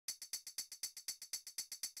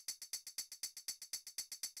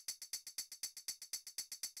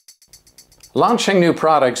Launching new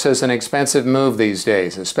products is an expensive move these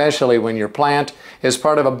days, especially when your plant is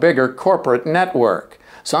part of a bigger corporate network.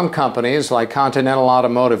 Some companies, like Continental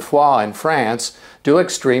Automotive Foix in France, do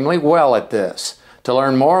extremely well at this. To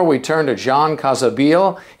learn more, we turn to Jean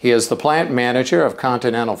Cazaubieilh. He is the plant manager of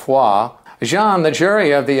Continental Foix. Jean, the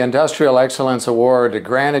jury of the Industrial Excellence Award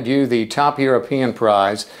granted you the top European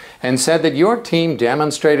prize and said that your team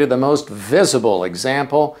demonstrated the most visible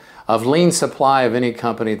example of lean supply of any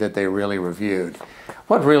company that they really reviewed.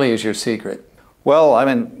 What really is your secret? Well,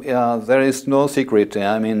 there is no secret.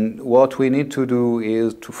 What we need to do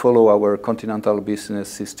is to follow our Continental Business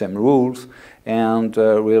System rules and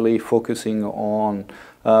really focusing on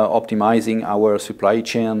optimizing our supply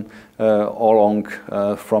chain along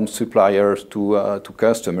from suppliers to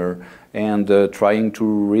customer, and trying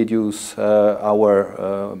to reduce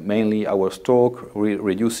mainly our stock,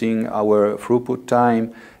 reducing our throughput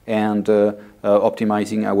time, and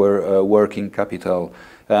optimizing our working capital.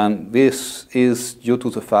 And this is due to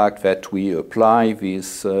the fact that we apply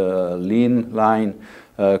this lean line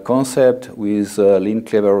concept with lean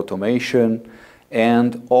clever automation,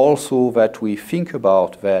 and also that we think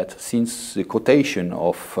about that since the quotation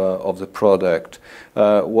of the product,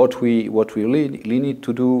 what we really need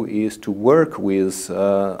to do is to work with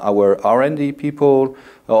our R&D people,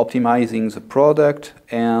 optimizing the product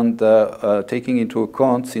and taking into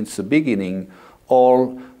account since the beginning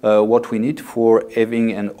all what we need for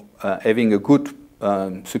having a good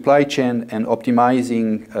supply chain and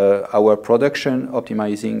optimizing our production,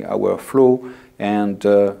 optimizing our flow, and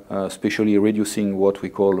especially reducing what we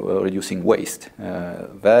call reducing waste.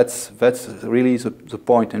 That's really the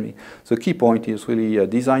point. And the key point is really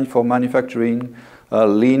design for manufacturing,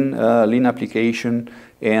 lean application,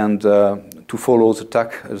 and to follow the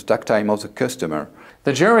takt time of the customer.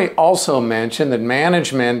 The jury also mentioned that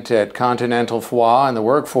management at Continental Foix and the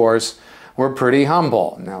workforce were pretty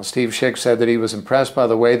humble. Now, Steve Schick said that he was impressed by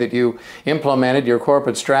the way that you implemented your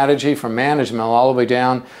corporate strategy from management all the way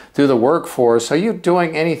down through the workforce. Are you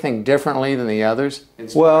doing anything differently than the others?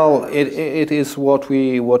 Well, it is what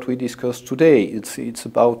we discussed today. It's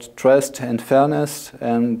about trust and fairness,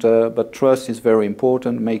 and but trust is very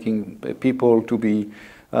important, making people to be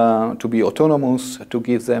autonomous, to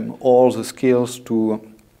give them all the skills to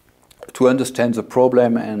understand the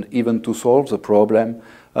problem and even to solve the problem.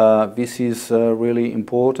 This is really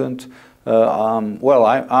important. Well,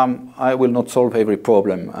 I will not solve every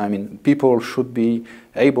problem. People should be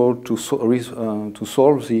able to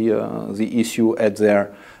solve the issue at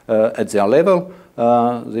their level.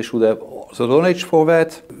 They should have the knowledge for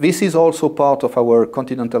that. This is also part of our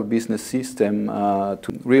Continental Business System,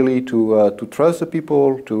 to trust the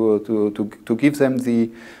people, to give them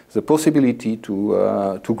the possibility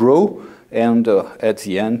to grow, and at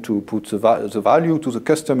the end to put the value to the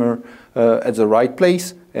customer at the right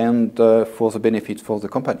place and for the benefit for the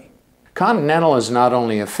company. Continental is not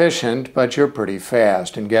only efficient, but you're pretty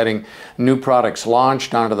fast in getting new products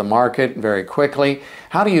launched onto the market very quickly.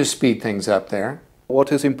 How do you speed things up there?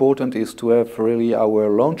 What is important is to have really our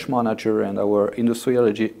launch manager and our industrial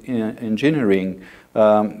engineering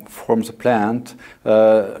from the plant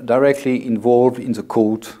directly involved in the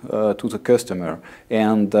quote to the customer,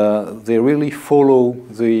 and they really follow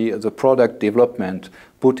the product development,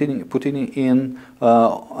 putting in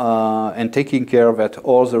and taking care that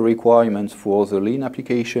all the requirements for the lean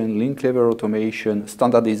application, lean clever automation,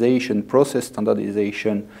 standardization, process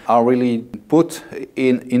standardization are really put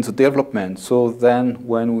in the development. So then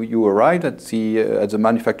when you arrive at the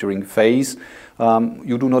manufacturing phase,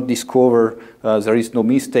 you do not discover there is no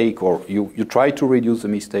mistake, or you try to reduce the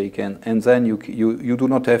mistake, and then you do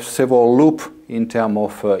not have several loops in terms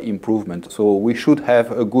of improvement. So we should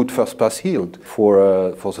have a good first pass yield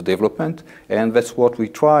for the development, and that's what we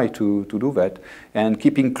try to do that. And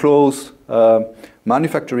keeping close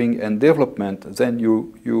manufacturing and development, then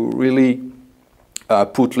you really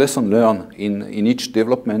put lesson learned in each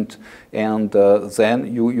development, and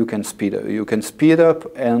then you can speed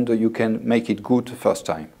up and you can make it good the first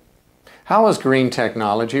time. How is green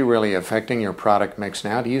technology really affecting your product mix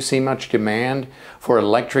now? Do you see much demand for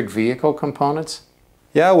electric vehicle components?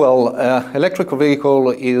 Yeah, well, electric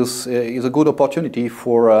vehicle is a good opportunity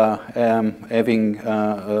for having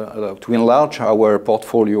to enlarge our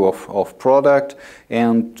portfolio of product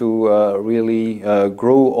and to really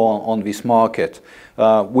grow on this market.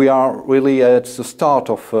 We are really at the start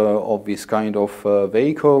of this kind of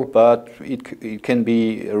vehicle, but it can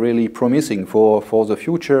be really promising for the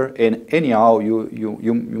future. And anyhow,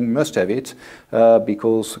 you must have it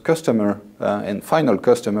because customer and final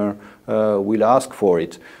customer will ask for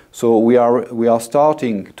it. So we are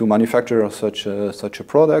starting to manufacture such a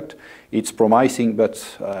product. It's promising,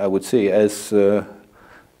 but I would say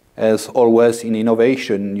as always in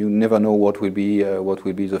innovation, you never know what will be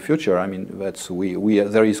the future. I mean,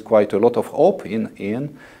 there is quite a lot of hope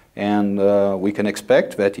in and we can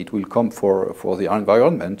expect that it will come for the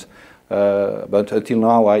environment. But until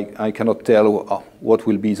now, I cannot tell what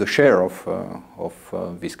will be the share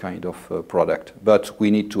of this kind of product. But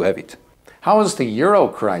we need to have it. How is the euro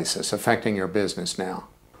crisis affecting your business now?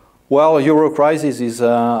 Well, euro crisis is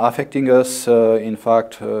affecting us, in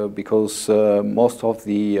fact, because most of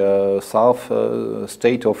the south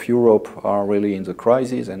state of Europe are really in the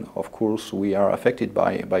crisis, and of course we are affected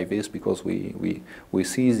by this because we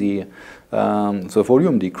see the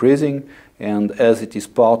volume decreasing, and as it is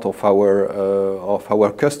part of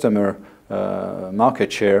our customer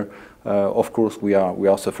market share, of course we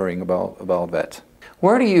are suffering about that.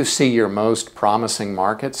 Where do you see your most promising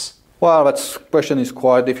markets? Well, that question is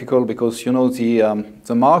quite difficult because, you know,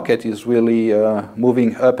 the market is really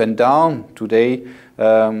moving up and down today.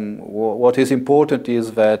 What is important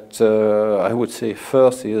is that, I would say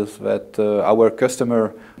first is that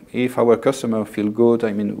if our customer feel good,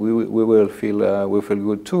 I mean, we will feel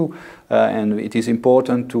good too. And it is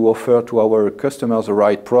important to offer to our customers the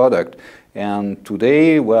right product. And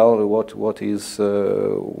today, well, what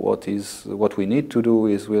we need to do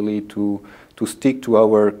is really to stick to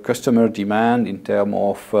our customer demand in terms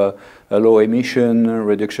of low emission,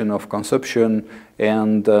 reduction of consumption,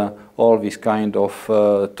 and all these kind of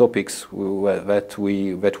topics that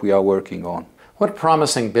we are working on. What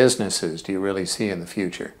promising businesses do you really see in the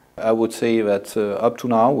future? I would say that up to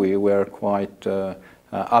now we were quite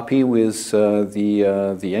happy with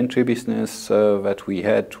the entry business that we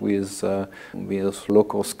had with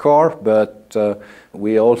low-cost car, but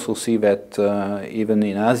we also see that even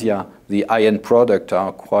in Asia the high-end products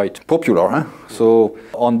are quite popular. Huh? So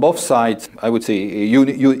on both sides, I would say you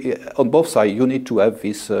need to have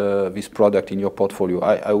this product in your portfolio.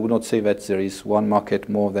 I would not say that there is one market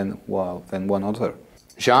more than one other.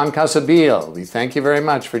 Jean Cazaubieilh, we thank you very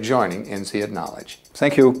much for joining INSEAD Knowledge.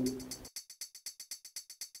 Thank you.